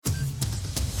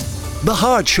The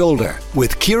Hard Shoulder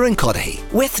with Kieran Cunningham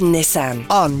with Nissan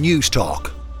on News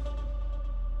Talk.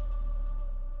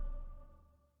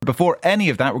 Before any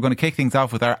of that, we're going to kick things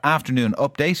off with our afternoon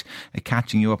update,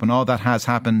 catching you up on all that has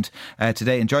happened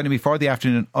today. And joining me for the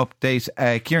afternoon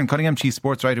update, Kieran Cunningham, Chief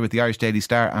Sportswriter with the Irish Daily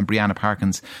Star, and Brianna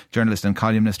Parkins, journalist and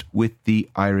columnist with the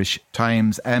Irish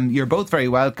Times. You're both very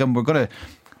welcome. We're going to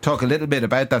talk a little bit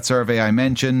about that survey I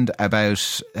mentioned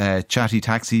about chatty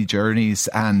taxi journeys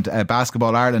and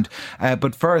Basketball Ireland.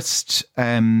 But first,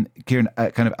 Kieran,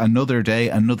 kind of another day,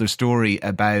 another story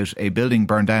about a building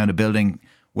burned down, a building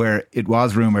where it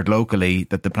was rumoured locally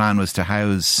that the plan was to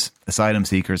house asylum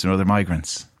seekers and other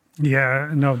migrants.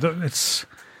 Yeah, no,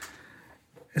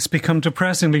 it's become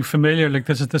depressingly familiar. Like,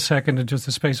 this is the second in just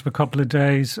the space of a couple of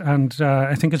days, and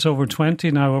I think it's over 20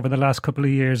 now over the last couple of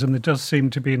years, and there does seem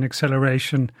to be an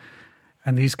acceleration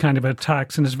and these kind of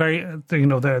attacks. And it's very,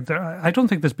 I don't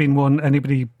think there's been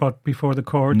anybody brought before the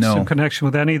courts in connection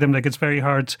with any of them. Like, it's very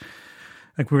hard.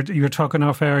 Like, you were talking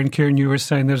off air, and Kieran, you were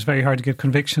saying that it's very hard to get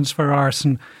convictions for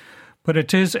arson. But it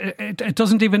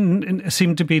doesn't even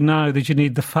seem to be now that you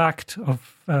need the fact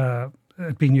of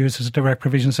it being used as a direct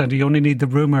provision centre. You only need the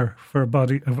rumour for a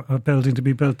building to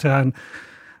be built down.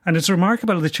 And it's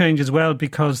remarkable, the change as well,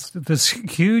 because there's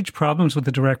huge problems with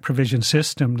the direct provision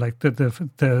system, like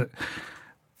the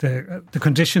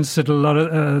conditions that a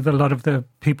lot of the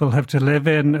people have to live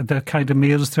in, the kind of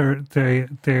meals they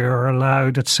are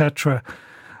allowed, etc.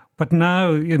 But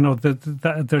now,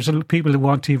 there's people who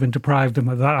want to even deprive them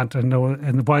of that,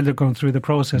 and while they're going through the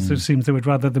process, it seems they would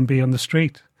rather than be on the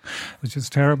street, which is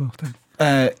terrible.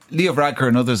 Leo Varadkar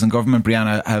and others in government,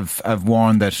 Brianna, have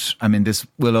warned that, this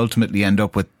will ultimately end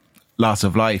up with loss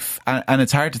of life. And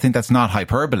it's hard to think that's not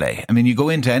hyperbole. You go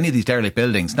into any of these derelict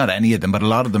buildings, not any of them, but a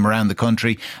lot of them around the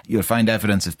country, you'll find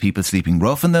evidence of people sleeping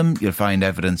rough in them. You'll find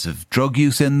evidence of drug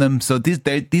use in them. So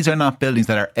these are not buildings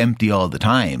that are empty all the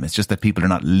time. It's just that people are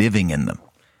not living in them.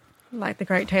 Like the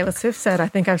great Taylor Swift said, I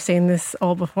think I've seen this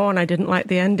all before and I didn't like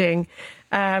the ending.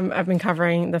 I've been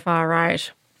covering the far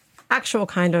right, actual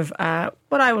kind of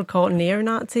what I would call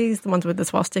neo-Nazis, the ones with the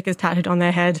swastikas tattooed on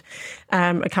their head.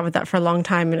 I covered that for a long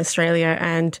time in Australia.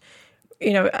 And,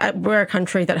 we're a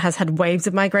country that has had waves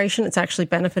of migration. It's actually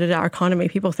benefited our economy.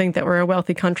 People think that we're a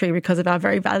wealthy country because of our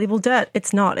very valuable debt.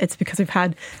 It's not. It's because we've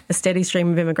had a steady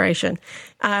stream of immigration.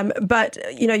 But,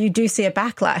 you do see a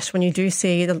backlash when you do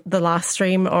see the last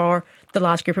stream or the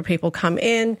last group of people come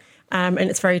in, and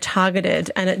it's very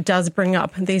targeted, and it does bring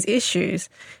up these issues.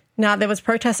 Now, there was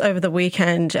protests over the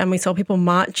weekend and we saw people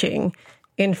marching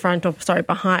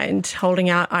behind, holding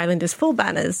out Ireland is full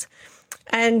banners.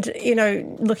 And,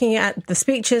 looking at the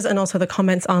speeches and also the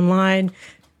comments online,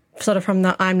 sort of from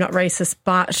the I'm not racist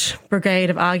but brigade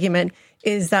of argument,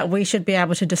 is that we should be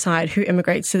able to decide who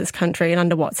immigrates to this country and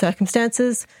under what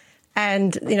circumstances.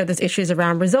 And, there's issues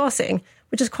around resourcing,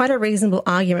 which is quite a reasonable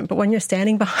argument. But when you're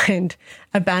standing behind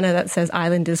a banner that says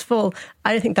Ireland is full,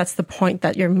 I don't think that's the point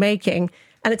that you're making.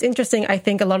 And it's interesting, I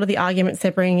think a lot of the arguments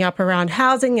they're bringing up around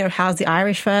housing, how's the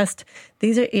Irish first?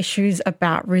 These are issues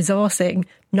about resourcing,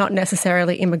 not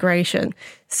necessarily immigration.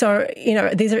 So,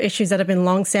 these are issues that have been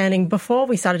long-standing before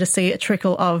we started to see a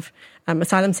trickle of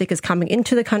asylum seekers coming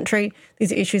into the country.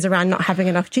 These are issues around not having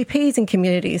enough GPs in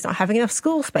communities, not having enough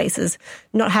school spaces,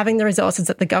 not having the resources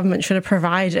that the government should have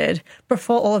provided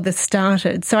before all of this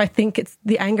started. So I think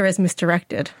the anger is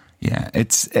misdirected. Yeah,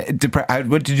 it's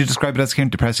what did you describe it as, Kieran?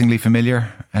 Depressingly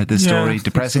familiar, this story.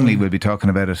 Depressingly, we'll be talking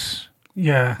about it.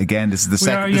 Yeah. Again, this is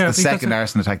the second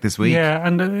arson attack this week. Yeah,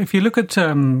 and if you look at,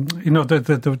 there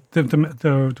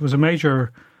was a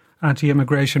major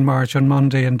anti-immigration march on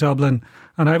Monday in Dublin,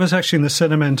 and I was actually in the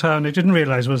cinema in town. I didn't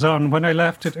realise it was on. When I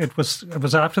left, it was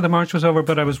after the march was over,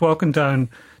 but I was walking down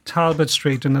Talbot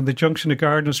Street, and at the junction of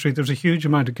Gardiner Street, there was a huge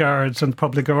amount of guards and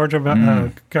public order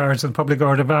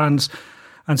vans.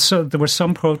 And so there were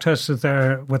some protesters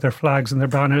there with their flags and their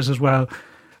banners as well.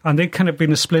 And they'd kind of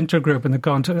been a splinter group, and they'd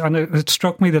gone to, and it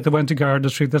struck me that they went to Gardiner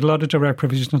Street. There's a lot of direct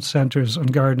provision centres on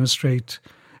Gardiner Street,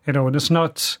 and it's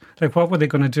not like, what were they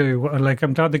going to do? Like,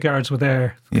 I'm glad the guards were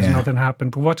there because nothing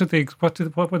happened. But what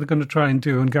were they going to try and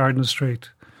do on Gardiner Street?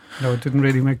 It didn't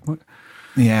really make much.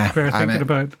 Yeah, bear thinking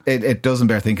about. It doesn't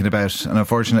bear thinking about, and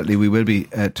unfortunately we will be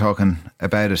talking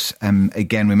about it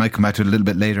again. We might come back to it a little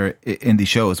bit later in the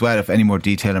show as well if any more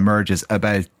detail emerges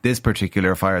about this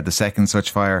particular fire, the second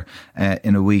such fire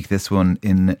in a week, this one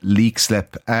in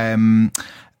Leixlip.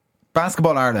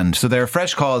 Basketball Ireland, so there are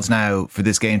fresh calls now for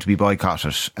this game to be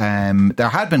boycotted. There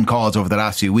had been calls over the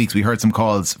last few weeks. We heard some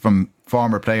calls from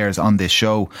former players on this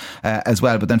show as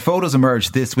well. But then photos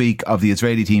emerged this week of the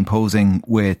Israeli team posing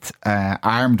with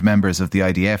armed members of the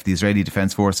IDF, the Israeli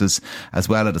Defence Forces, as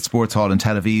well at a sports hall in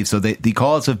Tel Aviv. So the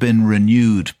calls have been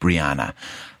renewed, Brianna.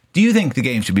 Do you think the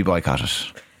game should be boycotted?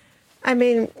 I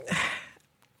mean,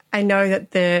 I know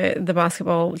that the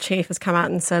basketball chief has come out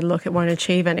and said, look, it won't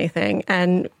achieve anything.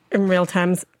 And in real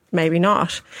terms, maybe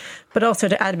not. But also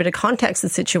to add a bit of context to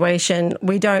the situation,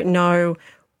 we don't know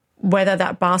whether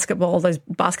those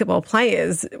basketball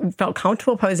players felt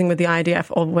comfortable posing with the IDF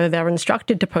or whether they were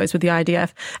instructed to pose with the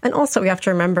IDF. And also we have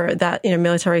to remember that,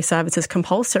 military service is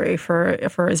compulsory for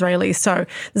Israelis. So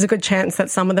there's a good chance that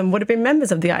some of them would have been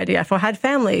members of the IDF or had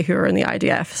family who were in the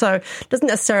IDF. So it doesn't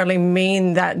necessarily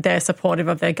mean that they're supportive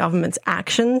of their government's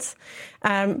actions.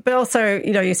 But also,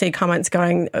 you see comments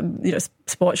going,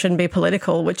 sport shouldn't be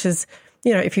political, which is,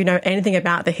 if you know anything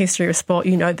about the history of sport,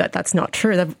 you know that that's not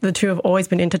true. The two have always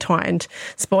been intertwined.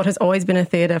 Sport has always been a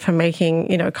theatre for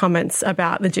making, comments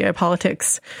about the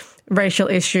geopolitics, racial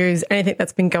issues, anything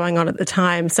that's been going on at the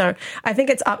time. So I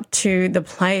think it's up to the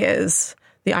players,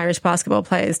 the Irish basketball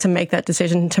players, to make that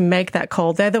decision, to make that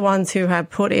call. They're the ones who have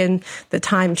put in the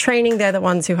time training. They're the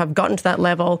ones who have gotten to that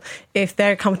level. If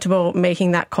they're comfortable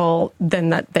making that call,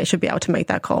 then that they should be able to make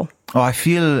that call. Oh, I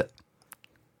feel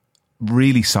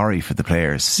really sorry for the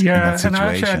players in that situation.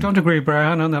 And actually I don't agree,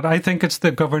 Brian, on that. I think it's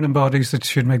the governing bodies that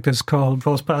should make this call,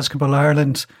 both Basketball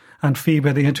Ireland and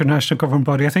FIBA, the international governing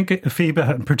body. I think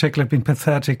FIBA in particular have been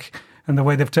pathetic in the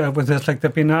way they've dealt with this. Like,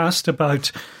 they've been asked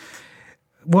about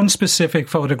one specific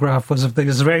photograph was of the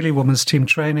Israeli women's team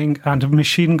training and a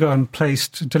machine gun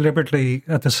placed deliberately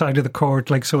at the side of the court,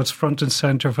 so it's front and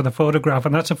centre for the photograph.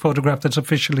 And that's a photograph that's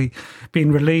officially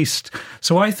been released.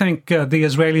 So I think the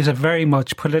Israelis have very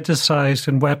much politicised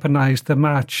and weaponised the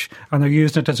match, and they're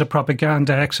using it as a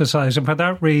propaganda exercise. And for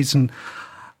that reason,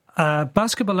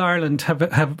 Basketball Ireland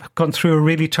have gone through a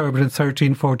really turbulent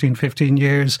 13, 14, 15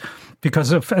 years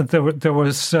because of there were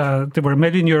 €1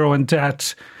 million in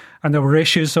debt. And there were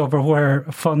issues over where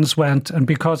funds went. And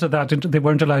because of that, they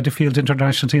weren't allowed to field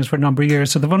international teams for a number of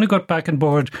years. So they've only got back on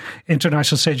board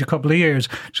international stage a couple of years.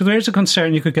 So there is a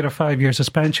concern you could get a 5-year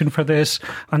suspension for this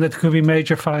and that there could be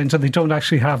major fines, and they don't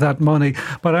actually have that money.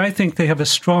 But I think they have a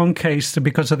strong case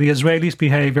because of the Israelis'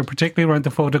 behaviour, particularly around the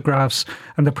photographs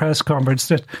and the press conference,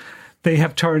 that they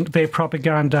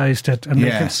propagandised it, and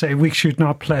they can say we should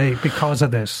not play because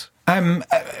of this.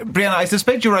 Brianna, I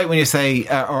suspect you're right when you say,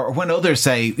 or when others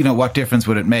say, what difference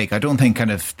would it make? I don't think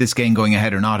kind of this game going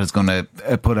ahead or not is going to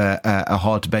put a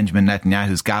halt to Benjamin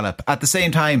Netanyahu's gallop. At the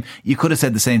same time, you could have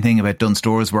said the same thing about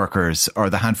Dunstores workers or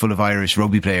the handful of Irish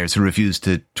rugby players who refused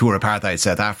to tour apartheid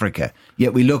South Africa.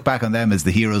 Yet we look back on them as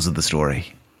the heroes of the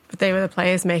story. But they were the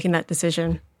players making that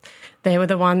decision. They were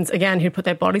the ones, again, who put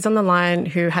their bodies on the line,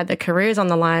 who had their careers on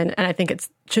the line, and I think it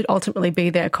should ultimately be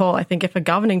their call. I think if a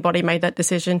governing body made that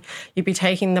decision, you'd be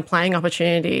taking the playing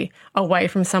opportunity away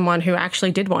from someone who actually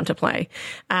did want to play.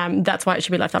 That's why it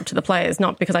should be left up to the players,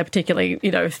 not because I particularly,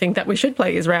 think that we should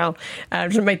play Israel.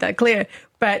 To make that clear.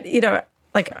 But,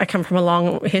 I come from a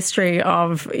long history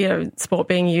of, sport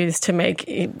being used to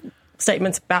make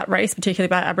statements about race, particularly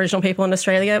about Aboriginal people in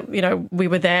Australia. We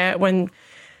were there when...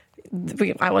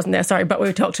 I wasn't there, sorry, but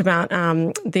we talked about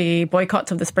the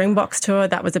boycotts of the Springboks tour.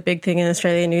 That was a big thing in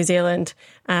Australia and New Zealand.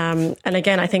 And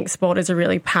again, I think sport is a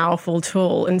really powerful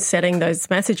tool in setting those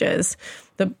messages,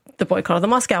 the boycott of the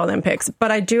Moscow Olympics.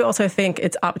 But I do also think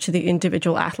it's up to the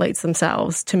individual athletes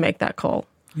themselves to make that call.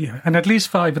 Yeah, and at least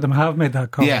 5 of them have made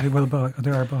that call. Yeah.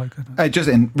 They are boycotting. Just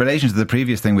in relation to the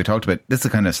previous thing we talked about, this is a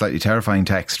kind of slightly terrifying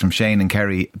text from Shane and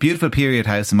Kerry. A beautiful period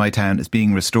house in my town is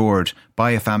being restored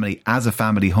by a family as a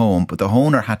family home, but the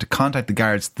owner had to contact the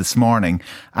guards this morning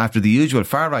after the usual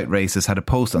far-right racists had a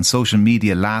post on social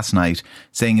media last night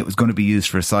saying it was going to be used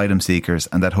for asylum seekers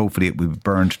and that hopefully it would be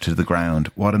burned to the ground.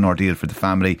 What an ordeal for the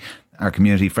family. Our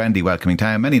community-friendly, welcoming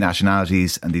town, many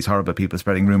nationalities, and these horrible people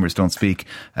spreading rumours don't speak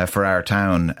for our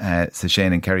town, says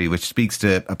Shane and Kerry, which speaks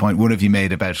to a point one of you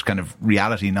made about kind of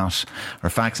reality or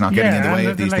facts not getting in the way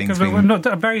of these things being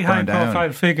a very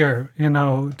high-profile figure,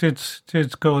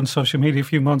 did go on social media a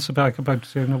few months back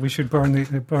about, we should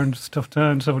burn stuff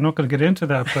down, so we're not going to get into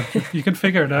that, but you can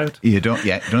figure it out. You don't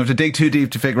have to dig too deep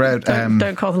to figure out.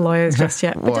 Don't call the lawyers just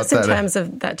yet. But just in terms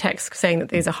of that text saying that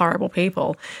these are horrible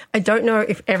people, I don't know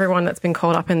if everyone that's been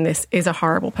caught up in this is a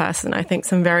horrible person. I think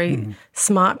some very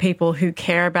smart people who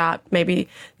care about maybe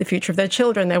the future of their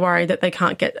children, they're worried that they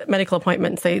can't get medical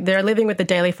appointments. They're living with the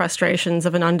daily frustrations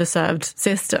of an underserved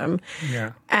system.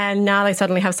 Yeah. And now they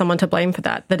suddenly have someone to blame for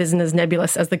that isn't as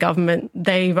nebulous as the government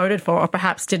they voted for or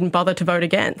perhaps didn't bother to vote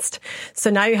against. So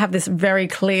now you have this very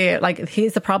clear, like,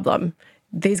 here's the problem.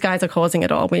 These guys are causing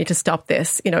it all. We need to stop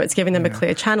this. It's giving them a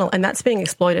clear channel, and that's being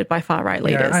exploited by far-right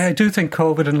leaders. Yeah, I do think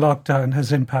COVID and lockdown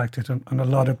has impacted on a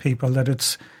lot of people, that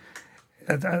it's...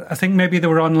 I think maybe they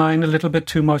were online a little bit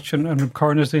too much, and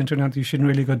corners of the internet you shouldn't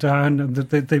really go down. And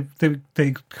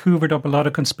they hoovered up a lot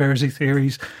of conspiracy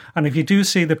theories. And if you do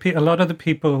see a lot of the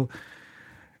people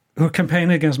who are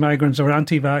campaigning against migrants are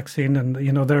anti-vaccine, and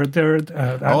they're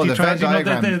the Venn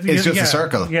diagram is just a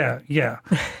circle. Yeah.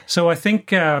 So I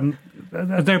think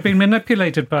they're being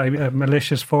manipulated by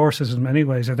malicious forces in many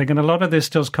ways, I think, and a lot of this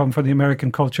does come from the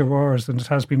American culture wars, and it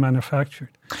has been manufactured.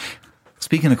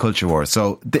 Speaking of culture wars,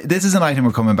 so this is an item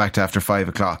we're coming back to after 5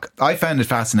 o'clock. I found it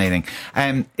fascinating.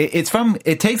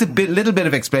 It takes a little bit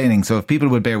of explaining, so if people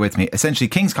would bear with me. Essentially,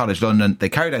 King's College London, they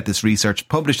carried out this research,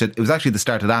 published it. It was actually the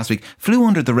start of last week, flew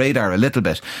under the radar a little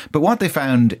bit. But what they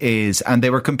found is, and they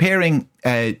were comparing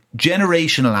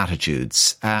generational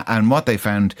attitudes, and what they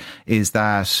found is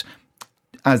that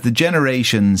as the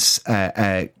generations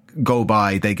go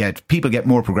by, people get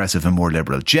more progressive and more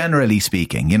liberal, generally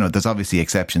speaking. There's obviously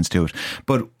exceptions to it,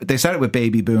 but they started with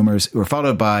baby boomers, who were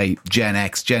followed by Gen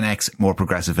X, more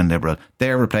progressive and liberal.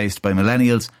 They're replaced by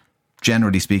millennials,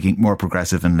 generally speaking, more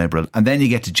progressive and liberal. And then you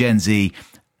get to Gen Z,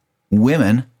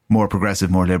 women, more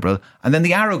progressive, more liberal. And then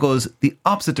the arrow goes the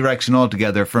opposite direction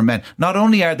altogether for men. Not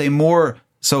only are they more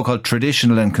so-called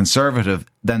traditional and conservative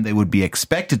than they would be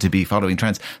expected to be following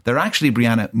trends, they're actually,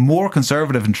 Brianna, more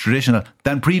conservative and traditional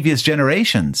than previous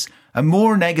generations. A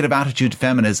more negative attitude to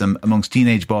feminism amongst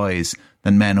teenage boys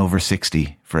than men over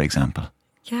 60, for example.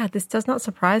 Yeah, this does not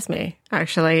surprise me,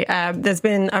 actually. There's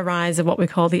been a rise of what we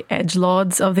call the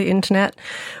edgelords of the internet,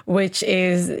 which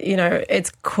is,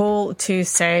 it's cool to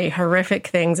say horrific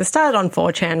things. It started on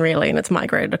 4chan, really, and it's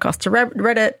migrated across to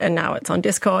Reddit, and now it's on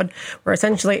Discord, where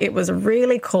essentially it was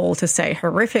really cool to say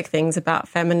horrific things about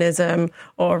feminism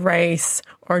or race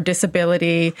or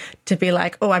disability, to be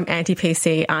like, oh, I'm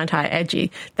anti-PC,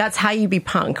 anti-edgy. That's how you be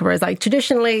punk. Whereas, like,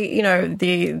 traditionally,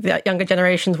 the younger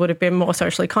generations would have been more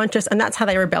socially conscious, and that's how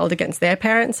they rebelled against their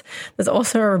parents. There's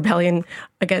also a rebellion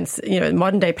against,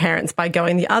 modern day parents by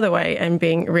going the other way and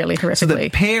being really horrifically So the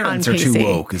parents un-PC. are too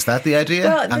woke, is that the idea?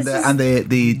 Well, and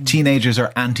the teenagers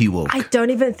are anti-woke. I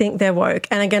don't even think they're woke.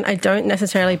 And again, I don't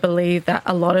necessarily believe that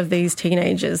a lot of these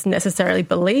teenagers necessarily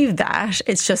believe that.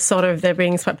 It's just sort of they're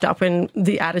being swept up in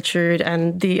the attitude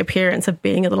and the appearance of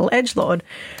being a little edgelord.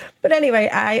 But anyway,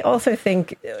 I also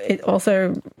think it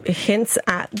also hints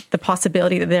at the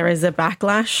possibility that there is a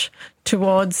backlash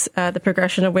towards the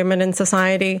progression of women in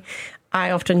society.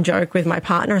 I often joke with my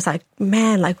partner, it's like,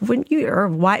 man, like, wouldn't you're a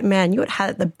white man, you would have had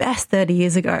it the best 30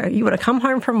 years ago. You would have come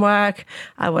home from work,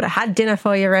 I would have had dinner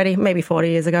for you ready, maybe 40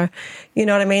 years ago. You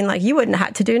know what I mean? Like, you wouldn't have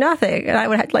had to do nothing. And I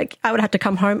would have to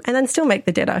come home and then still make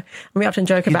the dinner. And we often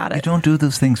joke about it. You don't do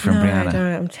those things for Brianna. I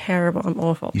don't. I'm terrible. I'm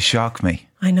awful. You shock me.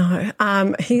 I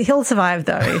know. He'll survive,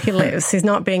 though. He lives. He's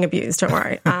not being abused, don't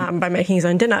worry, by making his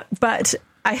own dinner. But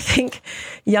I think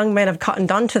young men have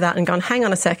cottoned onto that and gone, hang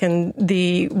on a second,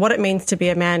 what it means to be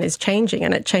a man is changing,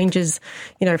 and it changes,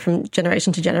 from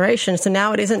generation to generation. So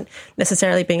now it isn't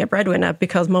necessarily being a breadwinner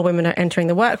because more women are entering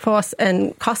the workforce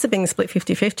and costs are being split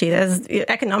 50-50.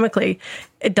 Economically,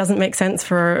 it doesn't make sense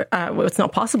it's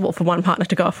not possible for one partner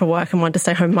to go off for work and one to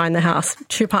stay home and mind the house.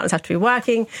 Two partners have to be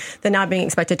working. They're now being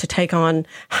expected to take on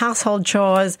household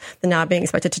chores. They're now being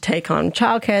expected to take on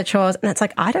childcare chores. And it's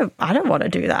like, I don't want to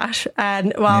do that.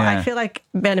 And I feel like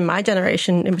men in my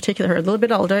generation in particular, who are a little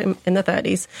bit older, in the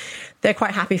 30s, they're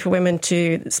quite happy for women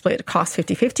to split costs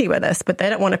 50-50 with us, but they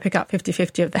don't want to pick up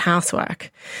 50-50 of the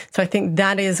housework. So I think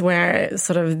that is where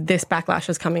sort of this backlash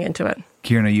is coming into it.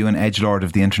 Kieran, are you an edgelord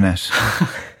of the internet? It's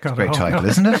a great title,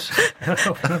 isn't it?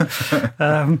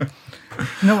 I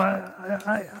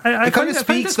it kind of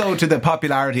speaks, though, to the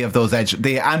popularity of those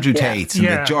the Andrew Tates and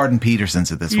the Jordan Petersons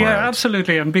of this world. Yeah,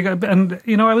 absolutely. And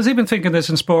I was even thinking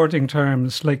this in sporting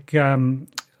terms. Like,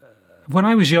 when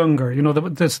I was younger,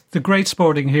 the great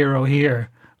sporting hero here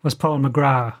was Paul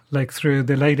McGrath, like through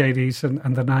the late 80s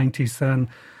and the 90s then.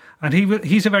 And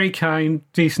he's a very kind,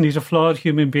 decent, he's a flawed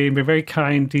human being, but very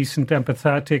kind, decent,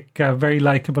 empathetic, very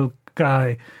likeable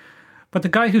guy. But the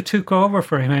guy who took over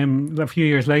for him a few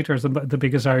years later as the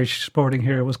biggest Irish sporting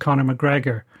hero was Conor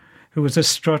McGregor, who was a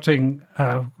strutting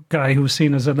guy who was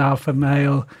seen as an alpha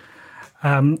male.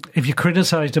 if you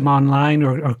criticised him online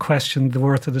or questioned the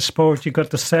worth of the sport, you got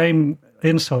the same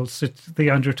insults that the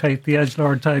Andrew Tate, the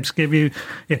edgelord types give you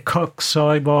cuck,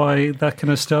 soy boy, that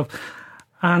kind of stuff.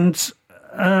 And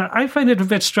I find it a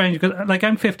bit strange because, like,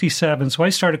 I'm 57, so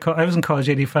I was in college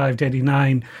 85 to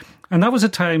 89, and that was a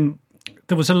time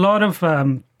there was a lot of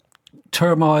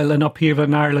turmoil and upheaval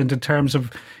in Ireland in terms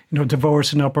of,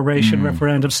 divorce and operation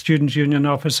referendum. Student union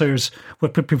officers were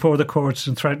put before the courts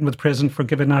and threatened with prison for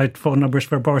giving out phone numbers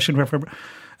for abortion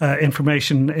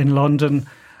information in London.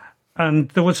 And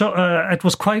there was it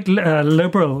was quite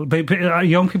liberal.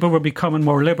 Young people were becoming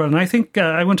more liberal. And I think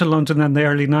I went to London in the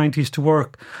early 90s to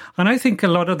work. And I think a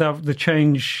lot of the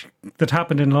change that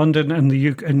happened in London and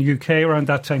the UK around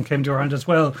that time came to Ireland as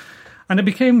well. And it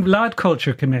became, lad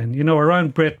culture came in,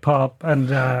 around Britpop and,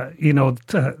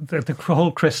 the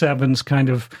whole Chris Evans kind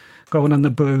of going on the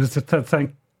booze.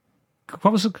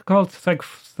 What was it called? Thank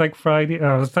Friday?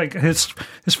 Thank his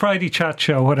Friday chat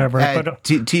show, whatever.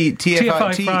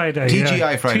 TFI Friday.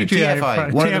 TGI Friday.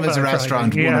 TFI. One of them is a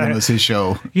restaurant, one of them is his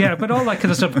show. Yeah, but all that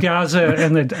kind of stuff. Gaza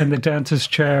in the dentist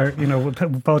chair,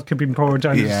 both could be poured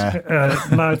down his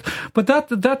mouth. But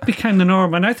that became the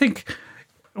norm. And I think...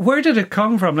 Where did it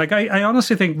come from? Like, I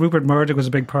honestly think Rupert Murdoch was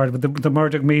a big part of it, the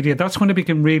Murdoch media. That's when it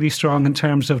became really strong in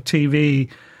terms of TV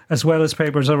as well as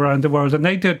papers around the world. And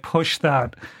they did push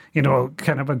that,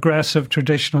 kind of aggressive,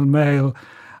 traditional male.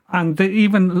 And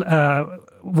even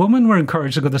women were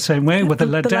encouraged to go the same way with the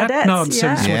Ladette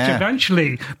nonsense, which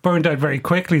eventually burned out very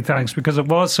quickly, because it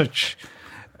was such...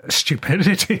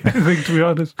 stupidity, I think, to be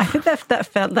honest. I think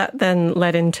that then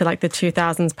led into like the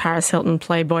 2000s Paris Hilton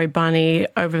Playboy bunny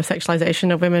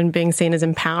over-sexualization of women being seen as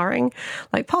empowering.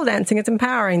 Like pole dancing is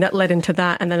empowering. That led into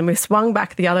that, and then we swung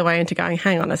back the other way into going,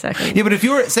 hang on a second. Yeah, but if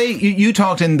you're, say, you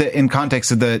talked in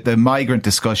context of the migrant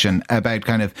discussion about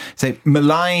kind of, say,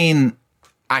 malign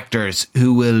actors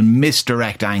who will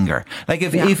misdirect anger. Like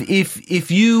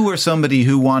if you were somebody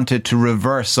who wanted to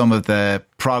reverse some of the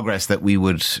progress that we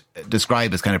would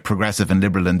describe as kind of progressive and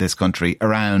liberal in this country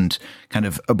around kind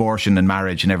of abortion and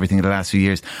marriage and everything in the last few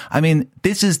years, I mean,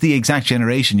 this is the exact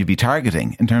generation you'd be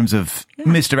targeting in terms of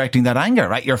misdirecting that anger,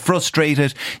 right? You're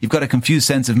frustrated, you've got a confused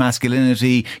sense of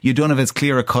masculinity, you don't have as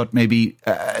clear a cut, maybe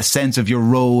a sense of your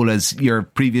role as your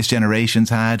previous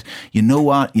generations had. You know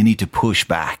what? You need to push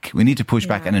back. We need to push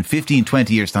back. And in 15,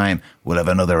 20 years' time, we'll have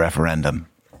another referendum.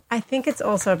 I think it's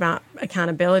also about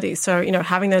accountability. So,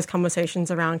 having those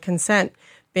conversations around consent,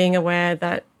 being aware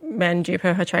that men do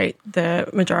perpetrate the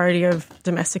majority of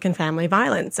domestic and family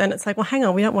violence. And it's like, well, hang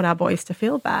on, we don't want our boys to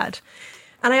feel bad.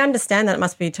 And I understand that it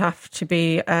must be tough to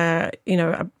be, a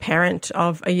parent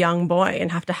of a young boy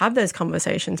and have to have those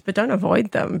conversations, but don't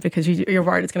avoid them because you're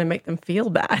worried it's going to make them feel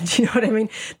bad. You know what I mean?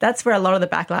 That's where a lot of the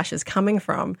backlash is coming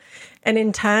from. And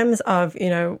in terms of,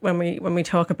 when we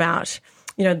talk about,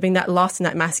 being that lost in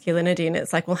that masculinity, and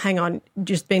it's like, well, hang on,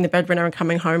 just being the breadwinner and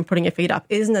coming home, putting your feet up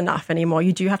isn't enough anymore.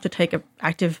 You do have to take an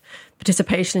active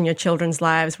participation in your children's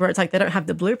lives, where it's like they don't have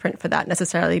the blueprint for that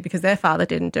necessarily because their father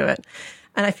didn't do it.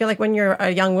 And I feel like when you're a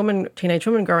young woman, teenage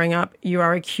woman growing up, you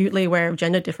are acutely aware of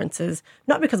gender differences,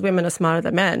 not because women are smarter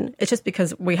than men. It's just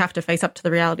because we have to face up to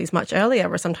the realities much earlier.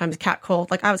 We're sometimes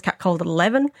catcalled. Like I was catcalled at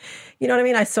 11. You know what I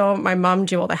mean? I saw my mum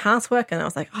do all the housework and I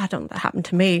was like, I don't want that happen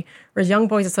to me. Whereas young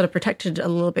boys are sort of protected a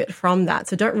little bit from that.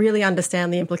 So don't really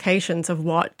understand the implications of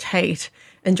what Tate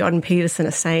and Jordan Peterson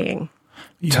are saying.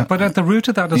 Yeah, but at the root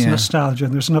of that is nostalgia.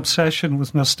 And there's an obsession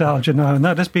with nostalgia now, and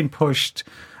that has been pushed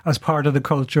as part of the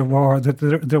culture war, that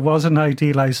there was an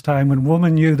idealised time when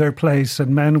women knew their place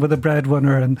and men were the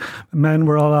breadwinner and men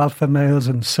were all alpha males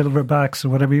and silverbacks or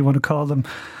whatever you want to call them.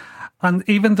 And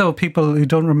even though people who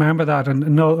don't remember that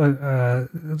and know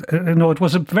it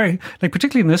was a very, like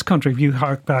particularly in this country, if you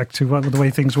hark back to the way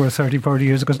things were 30, 40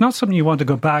 years ago, it's not something you want to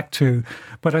go back to.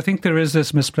 But I think there is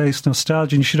this misplaced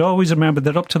nostalgia. And you should always remember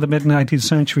that up to the mid-19th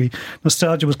century,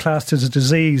 nostalgia was classed as a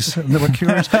disease. And there were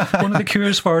cures. One of the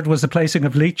cures for it was the placing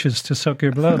of leeches to suck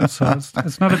your blood. So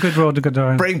it's not a good road to go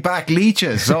down. Bring back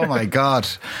leeches. Oh, my God.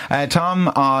 Tom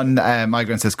on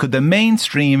Migrant says, could the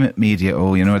mainstream media,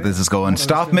 you know where this is going,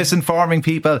 stop misinforming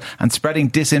people and spreading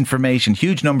disinformation?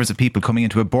 Huge numbers of people coming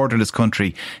into a borderless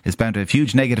country is bound to have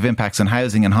huge negative impacts on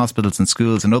housing and hospitals and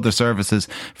schools and other services.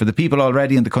 For the people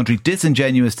already in the country,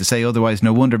 disingenuous to say otherwise.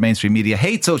 No wonder mainstream media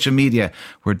hate social media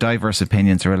where diverse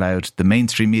opinions are allowed. The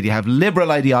mainstream media have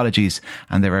liberal ideologies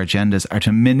and their agendas are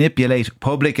to manipulate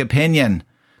public opinion,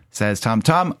 says Tom.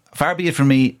 Tom, far be it from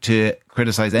me to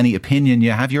criticise any opinion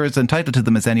you have. You're as entitled to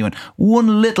them as anyone.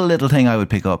 One little thing I would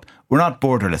pick up. We're not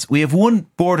borderless. We have one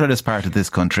borderless part of this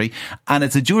country, and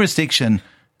it's a jurisdiction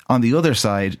on the other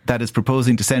side that is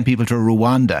proposing to send people to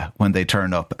Rwanda when they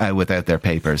turn up without their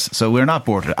papers. So we're not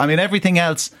bordered. I mean, everything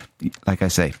else, like I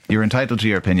say, you're entitled to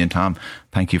your opinion, Tom.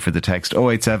 Thank you for the text.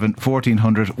 087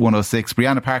 1400 106.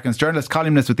 Brianna Parkins, journalist,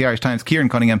 columnist with the Irish Times. Kieran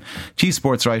Cunningham, chief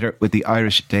sports writer with the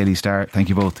Irish Daily Star. Thank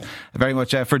you both very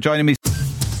much for joining me.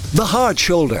 The Hard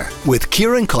Shoulder with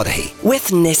Kieran Cunningham. With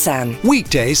Nissan.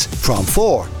 Weekdays from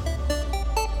 4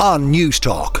 on News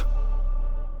Talk.